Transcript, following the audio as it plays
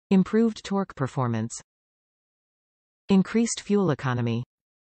Improved torque performance. Increased fuel economy.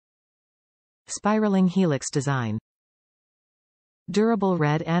 Spiraling helix design. Durable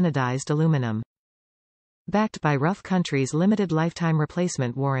red anodized aluminum. Backed by Rough Country's limited lifetime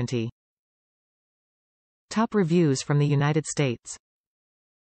replacement warranty. Top reviews from the United States.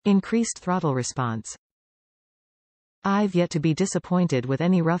 Increased throttle response. I've yet to be disappointed with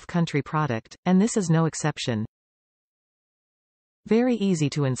any Rough Country product, and this is no exception. Very easy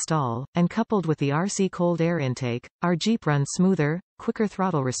to install, and coupled with the RC cold air intake, our Jeep runs smoother, quicker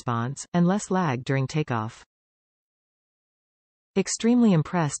throttle response, and less lag during takeoff. Extremely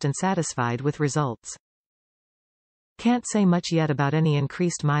impressed and satisfied with results. Can't say much yet about any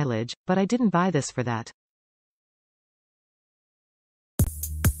increased mileage, but I didn't buy this for that.